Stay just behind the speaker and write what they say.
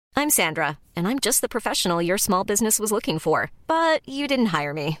I'm Sandra, and I'm just the professional your small business was looking for. But you didn't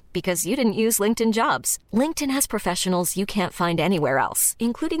hire me because you didn't use LinkedIn Jobs. LinkedIn has professionals you can't find anywhere else,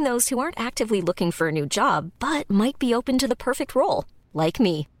 including those who aren't actively looking for a new job, but might be open to the perfect role, like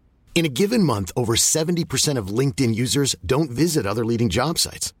me. In a given month, over 70% of LinkedIn users don't visit other leading job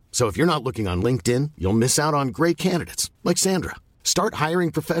sites. So if you're not looking on LinkedIn, you'll miss out on great candidates like Sandra. Start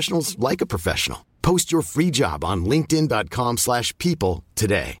hiring professionals like a professional. Post your free job on linkedin.com/people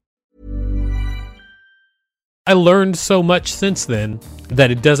today. I learned so much since then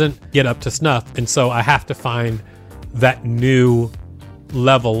that it doesn't get up to snuff. And so I have to find that new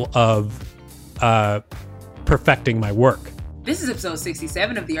level of perfecting my work. This is episode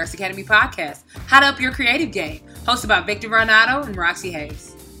 67 of the Arts Academy podcast, How to Up Your Creative Game, hosted by Victor Varnado and Roxy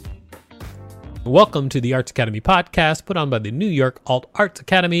Hayes. Welcome to the Arts Academy podcast, put on by the New York Alt Arts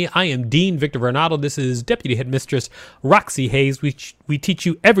Academy. I am Dean Victor Varnado. This is Deputy Headmistress Roxy Hayes. We teach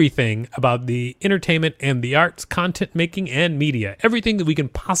you everything about the entertainment and the arts, content making, and media. Everything that we can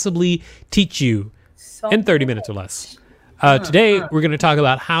possibly teach you in 30 minutes or less. Today, we're going to talk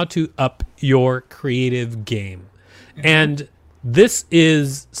about how to up your creative game. And this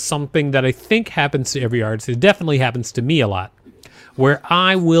is something that I think happens to every artist. It definitely happens to me a lot, where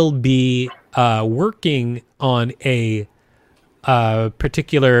I will be working on a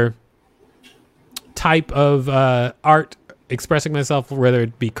particular type of art, expressing myself, whether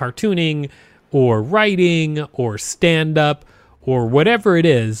it be cartooning or writing or stand-up or whatever it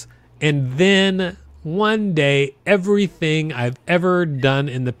is. And then one day, everything I've ever done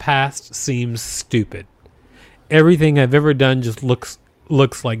in the past seems stupid. Everything I've ever done just looks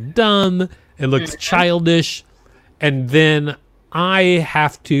like dumb. It looks childish. And then I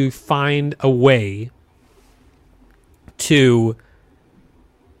have to find a way to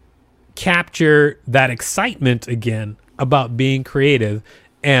capture that excitement again about being creative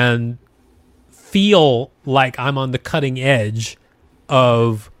and feel like I'm on the cutting edge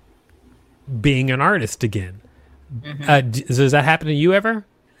of being an artist again. Does that happen to you ever?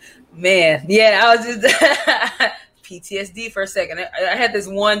 Man, yeah, I was just PTSD for a second. I had this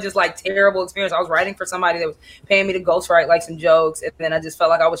one just like terrible experience. I was writing for somebody that was paying me to ghostwrite like some jokes, and then I just felt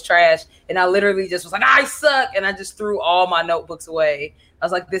like I was trash, and I literally just was like, I suck, and I just threw all my notebooks away. I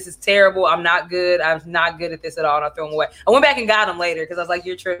was like, this is terrible. I'm not good. I'm not good at this at all, and I threw them away. I went back and got them later because I was like,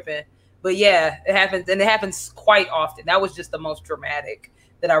 you're tripping. But yeah, it happens, and it happens quite often. That was just the most dramatic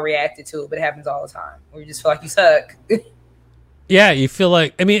that I reacted to it, but it happens all the time where you just feel like you suck. Yeah, you feel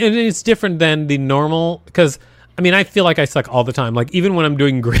like, I mean, and it's different than the normal, because, I mean, I feel like I suck all the time. Like, even when I'm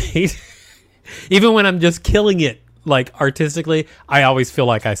doing great, even when I'm just killing it, like, artistically, I always feel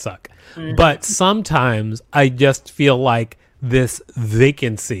like I suck. Mm-hmm. But sometimes I just feel like this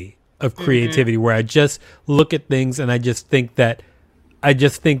vacancy of creativity where I just look at things and I just think that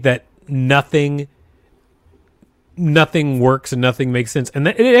nothing works and nothing makes sense. And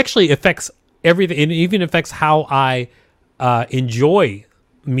it actually affects everything. It even affects how I enjoy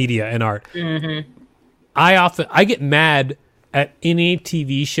media and art. I get mad at any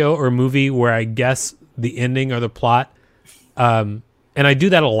TV show or movie where I guess the ending or the plot, and I do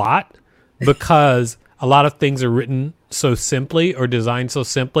that a lot because a lot of things are written so simply or designed so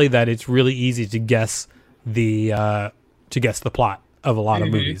simply that it's really easy to guess the plot of a lot of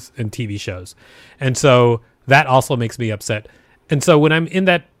movies and TV shows, and so that also makes me upset. And so when I'm in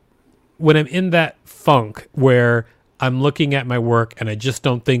that funk where I'm looking at my work and I just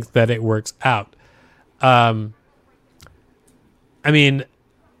don't think that it works out. I mean,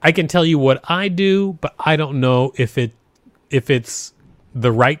 I can tell you what I do, but I don't know if it's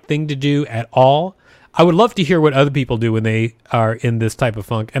the right thing to do at all. I would love to hear what other people do when they are in this type of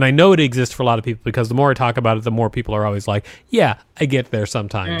funk. And I know it exists for a lot of people because the more I talk about it, the more people are always like, yeah, I get there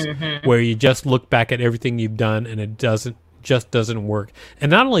sometimes, where you just look back at everything you've done and it doesn't work.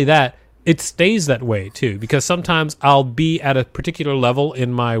 And not only that, it stays that way too, because sometimes I'll be at a particular level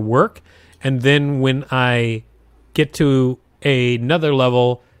in my work, and then when I get to another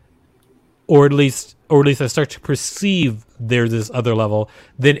level, or at least I start to perceive there's this other level,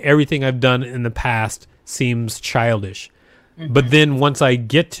 then everything I've done in the past seems childish. But then once I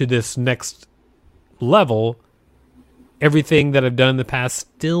get to this next level, everything that I've done in the past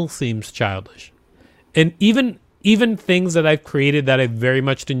still seems childish. And even things that I've created that I've very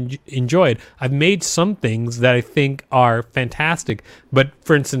much enjoyed. I've made some things that I think are fantastic. But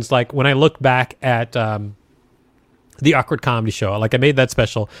for instance, like when I look back at the Awkward Comedy Show, like I made that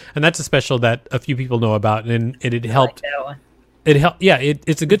special, and that's a special that a few people know about, and it helped. I like that one. It helped. Yeah,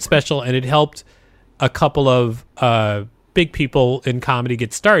 it's a good special, and it helped a couple of big people in comedy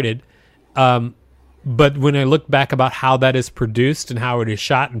get started. But when I look back about how that is produced and how it is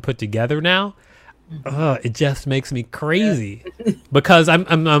shot and put together now, it just makes me crazy because I'm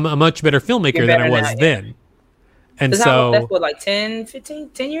a much better filmmaker than I was then. And so that's what, like 10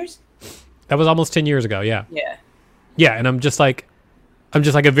 years? That was almost 10 years ago. Yeah. Yeah. Yeah. And I'm just like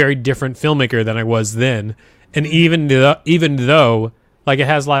a very different filmmaker than I was then. And even though like it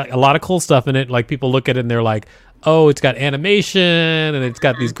has like a lot of cool stuff in it, like people look at it and they're like, oh, it's got animation and it's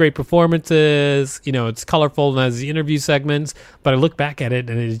got these great performances, you know, it's colorful and has the interview segments, but I look back at it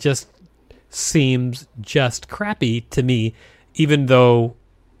and it just seems just crappy to me, even though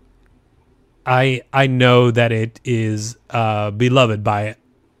I know that it is beloved by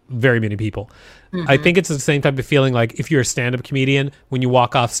very many people. I think it's the same type of feeling like if you're a stand-up comedian, when you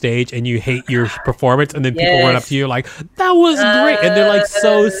walk off stage and you hate your performance and then people run up to you like, that was great. And they're like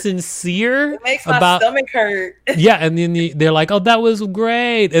so sincere. It makes my stomach hurt. Yeah. And then they're like, oh, that was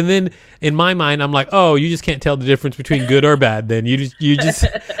great. And then in my mind, I'm like, oh, you just can't tell the difference between good or bad. Then you just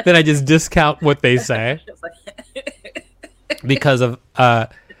then I just discount what they say because of,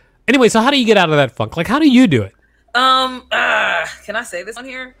 anyway. So how do you get out of that funk? Like, how do you do it? Can I say this on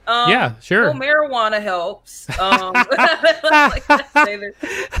here? Yeah, sure. Well, marijuana helps.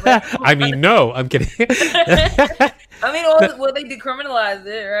 I mean, no, I'm kidding. I mean, well, they decriminalized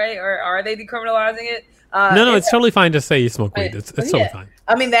it, right? Or are they decriminalizing it? No, it's totally fine to say you smoke weed. It's totally fine.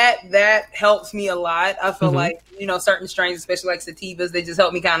 I mean, that helps me a lot. I feel like, you know, certain strains, especially like sativas, they just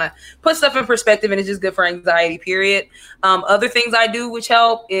help me kind of put stuff in perspective, and it's just good for anxiety, period. Other things I do which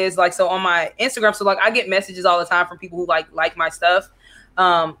help is like, so on my Instagram, so like I get messages all the time from people who like my stuff.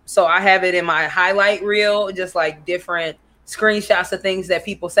 So I have it in my highlight reel, just like different screenshots of things that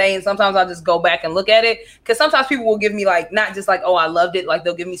people say, and sometimes I'll just go back and look at it, because sometimes people will give me like not just like, oh, I loved it, like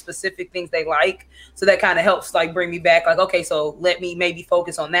they'll give me specific things they like, so that kind of helps like bring me back, like, okay, so let me maybe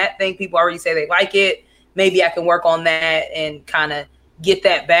focus on that thing. People already say they like it, maybe I can work on that and kind of get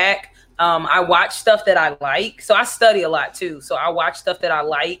that back. I watch stuff that I like, so I study a lot too, so I watch stuff that I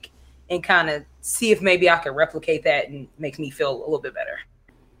like and kind of see if maybe I can replicate that and makes me feel a little bit better.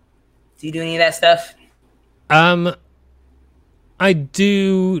 Do you do any of that stuff? I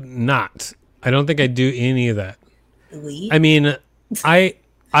do not. I don't think I do any of that. Really? I mean, I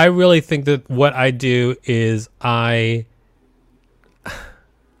really think that what I do is this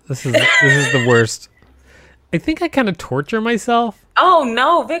is the worst. I think I kind of torture myself. Oh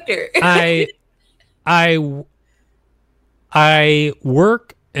no, Victor. I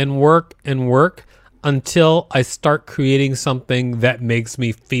work and work and work until I start creating something that makes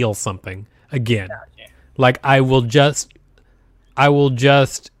me feel something again. Gotcha. Like I will just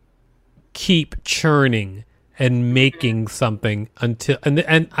keep churning and making something until,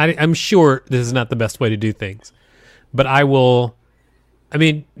 and I'm sure this is not the best way to do things, but I will. I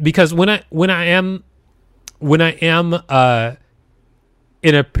mean, because when I am in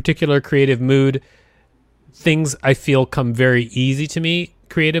a particular creative mood, things I feel come very easy to me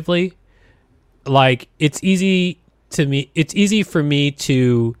creatively. Like it's easy for me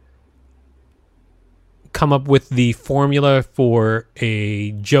to come up with the formula for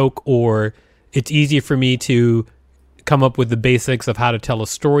a joke, or it's easy for me to come up with the basics of how to tell a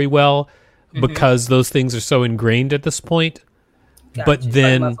story well, because those things are so ingrained at this point. Gotcha. But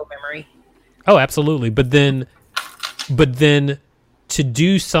then, like muscle memory. Oh, absolutely. But then to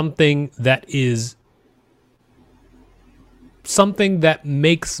do something that is something that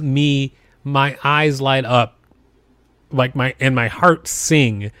makes my eyes light up, like my heart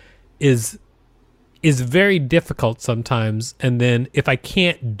sing, is very difficult sometimes. And then if I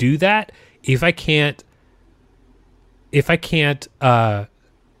can't do that, if I can't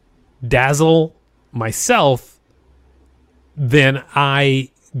dazzle myself, then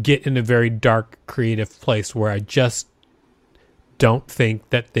I get in a very dark creative place where I just don't think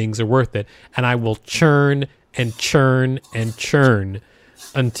that things are worth it. And I will churn and churn and churn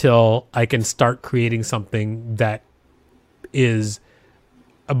until I can start creating something that is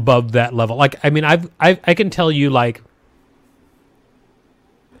above that level. Like, I mean, I can tell you like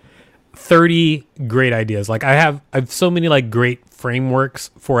 30 great ideas. Like I have so many like great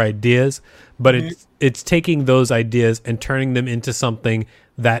frameworks for ideas, but it's taking those ideas and turning them into something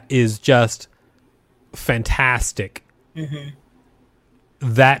that is just fantastic.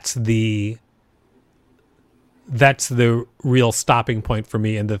 That's the real stopping point for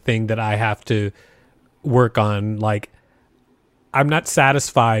me, and the thing that I have to work on. Like, I'm not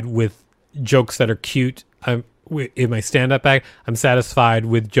satisfied with jokes that are cute. In my stand-up act, I'm satisfied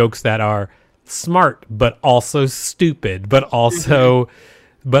with jokes that are smart, but also stupid, but also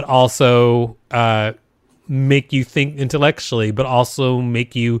make you think intellectually, but also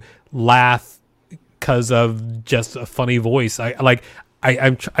make you laugh because of just a funny voice. I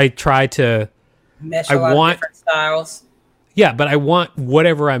try to mesh a lot of different styles. Yeah, but I want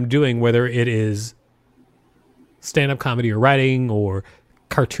whatever I'm doing, whether it is stand-up comedy or writing or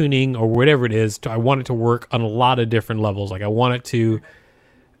cartooning or whatever it is, I want it to work on a lot of different levels. Like I want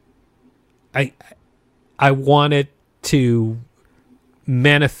it to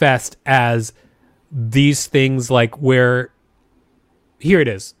manifest as these things, like where here it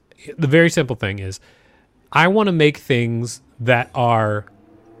is. The very simple thing is I want to make things that are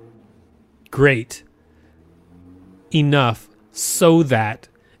great enough so that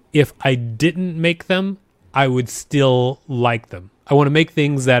if I didn't make them, I would still like them. I want to make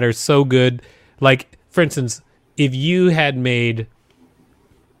things that are so good. Like, for instance, if you had made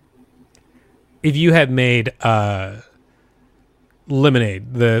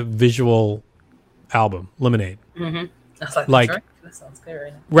Lemonade, the visual album, Lemonade. Mm-hmm. That's like that sounds good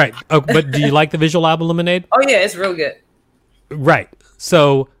right now. Right. Oh, but do you like the visual album, Lemonade? Oh, yeah, it's real good. Right.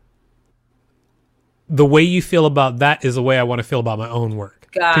 So the way you feel about that is the way I want to feel about my own work.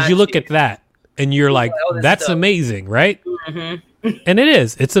 Because you look at that and you're like, that's amazing, right? Mm-hmm. And it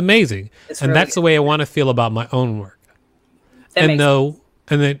is. It's amazing. It's and really that's the way I want to feel about my own work. That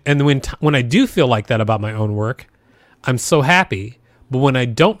And when I do feel like that about my own work, I'm so happy. But when I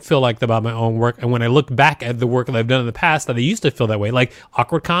don't feel like that about my own work, and when I look back at the work that I've done in the past that I used to feel that way, like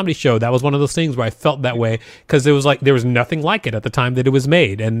Awkward Comedy Show, that was one of those things where I felt that way because it was like there was nothing like it at the time that it was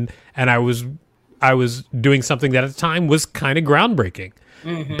made, and I was doing something that at the time was kind of groundbreaking.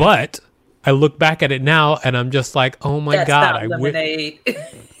 Mm-hmm. But I look back at it now, and I'm just like, oh my God, Lemonade.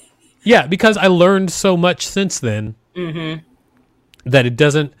 Yeah, because I learned so much since then that it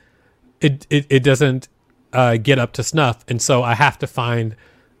doesn't get up to snuff, and so I have to find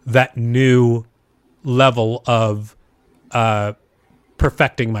that new level of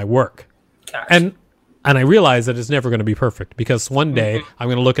perfecting my work. Gotcha. And I realize that it's never going to be perfect because one day I'm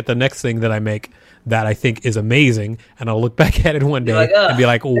going to look at the next thing that I make that I think is amazing, and I'll look back at it one day and be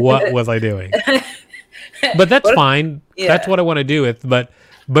like, what was I doing? But that's fine. Yeah. That's what I want to do with. But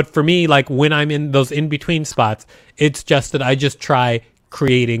for me, like when I'm in those in-between spots, it's just that I just try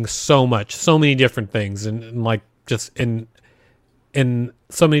creating so many different things and like just in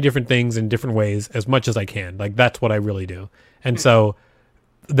so many different things in different ways as much as I can. Like that's what I really do. And so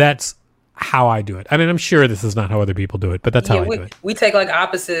that's how I do it. I mean, I'm sure this is not how other people do it, but that's how I do it. We take like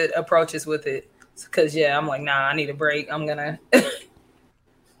opposite approaches with it. Cause I'm like, nah, I need a break. I'm gonna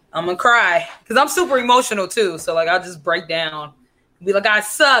cry. Cause I'm super emotional too. So like, I'll just break down, be like, I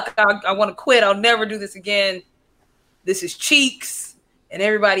suck. I want to quit. I'll never do this again. This is Cheeks and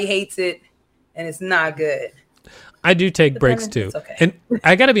everybody hates it and it's not good. I do take breaks too. Okay. And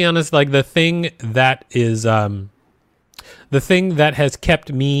I gotta be honest, like the thing that has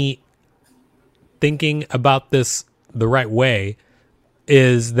kept me thinking about this the right way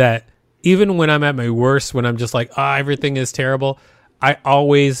is that even when I'm at my worst, when I'm just like, everything is terrible, I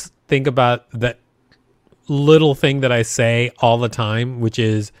always think about that little thing that I say all the time, which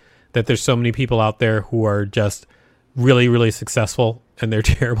is that there's so many people out there who are just really, really successful and they're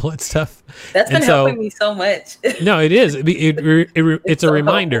terrible at stuff. That's been helping me so much. No, it is. It's a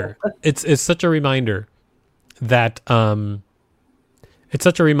reminder. It's such a reminder that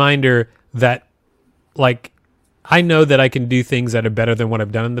like I know that I can do things that are better than what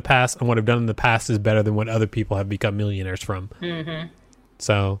I've done in the past, and what I've done in the past is better than what other people have become millionaires from. Mm-hmm.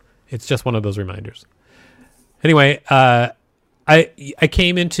 So it's just one of those reminders. Anyway, I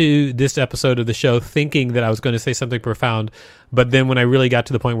came into this episode of the show thinking that I was going to say something profound, but then when I really got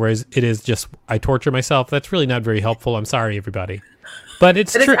to the point where it is just I torture myself, that's really not very helpful. I'm sorry, everybody, but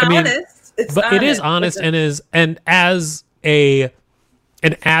it's true. I mean, it is honest, and as an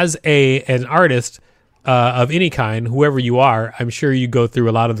artist of any kind, whoever you are, I'm sure you go through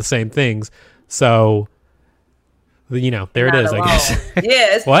a lot of the same things. So, there it is, alone. I guess.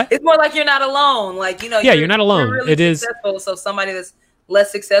 Yeah. What? It's more like you're not alone. Like, you're not alone. You're really successful. So somebody that's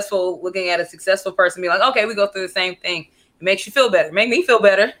less successful looking at a successful person be like, okay, we go through the same thing. It makes you feel better. Make me feel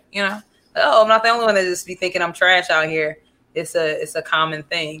better. I'm not the only one that just be thinking I'm trash out here. It's a common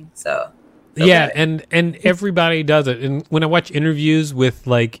thing. So yeah. And everybody does it. And when I watch interviews with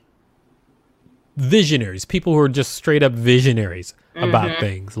like visionaries, people who are just straight up visionaries about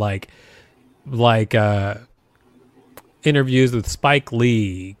things, like interviews with Spike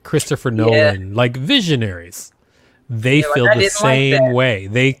Lee, Christopher Nolan, like visionaries, they feel the same way.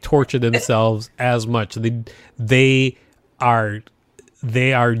 They torture themselves as much. They are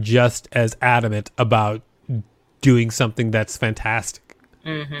just as adamant about doing something that's fantastic.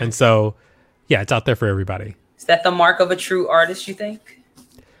 And so, yeah, it's out there for everybody. Is that the mark of a true artist, you think?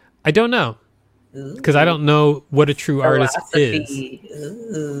 I don't know. because I don't know what a true artist is.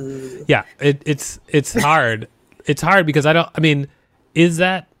 Ooh. Yeah, it's hard. It's hard because is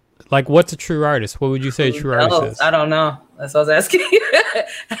that like, what's a true artist? What would you say a true artist is? I don't know. That's what I was asking.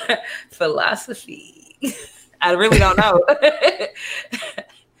 Philosophy. I really don't know.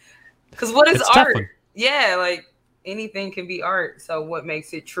 Because what is It's a tough art? one. Yeah, like anything can be art. So what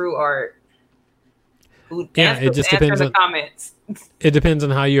makes it true art? It just depends in on the comments. It depends on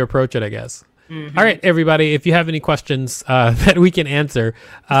how you approach it, I guess. Mm-hmm. All right, everybody, if you have any questions that we can answer,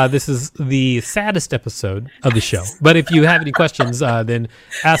 this is the saddest episode of the show. But if you have any questions, then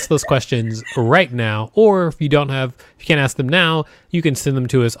ask those questions right now. Or if you can't ask them now, you can send them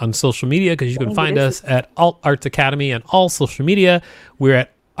to us on social media, because you can find us at Alt Arts Academy on all social media. We're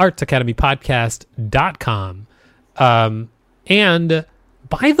at artsacademypodcast.com. And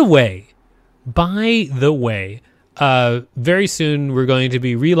by the way, very soon we're going to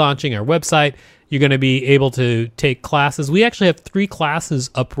be relaunching our website. You're going to be able to take classes. We actually have 3 classes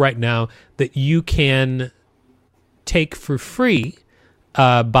up right now that you can take for free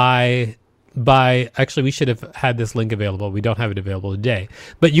actually, we should have had this link available. We don't have it available today.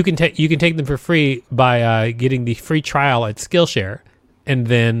 But you can take them for free by getting the free trial at Skillshare, and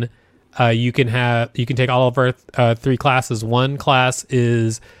then you can take all of our 3 classes. One class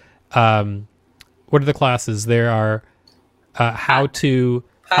is what are the classes? There are how to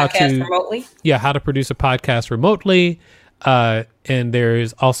remotely. Yeah, how to produce a podcast remotely. And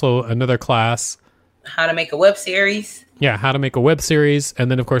there's also another class, How to make a web series. Yeah, how to make a web series,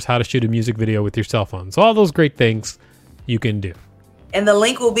 and then of course how to shoot a music video with your cell phone. So all those great things you can do. And the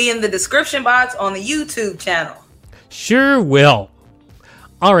link will be in the description box on the YouTube channel. Sure will.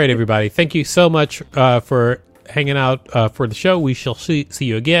 All right, everybody. Thank you so much for hanging out for the show. We shall see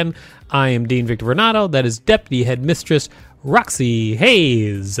you again. I am Dean Victor Vernado. That is Deputy Headmistress Roxy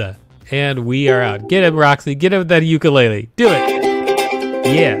Hayes. And we are out. Get him, Roxy. Get him that ukulele. Do it.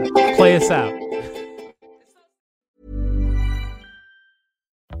 Yeah. Play us out.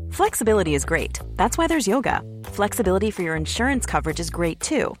 Flexibility is great. That's why there's yoga. Flexibility for your insurance coverage is great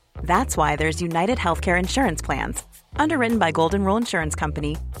too. That's why there's United Healthcare Insurance Plans. Underwritten by Golden Rule Insurance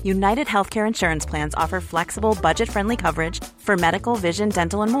Company, United Healthcare Insurance Plans offer flexible, budget-friendly coverage for medical, vision,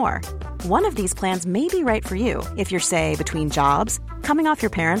 dental, and more. One of these plans may be right for you if you're, say, between jobs, coming off your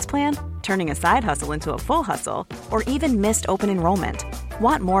parents' plan, turning a side hustle into a full hustle, or even missed open enrollment.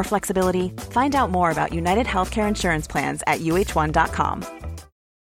 Want more flexibility? Find out more about United Healthcare Insurance Plans at uh1.com.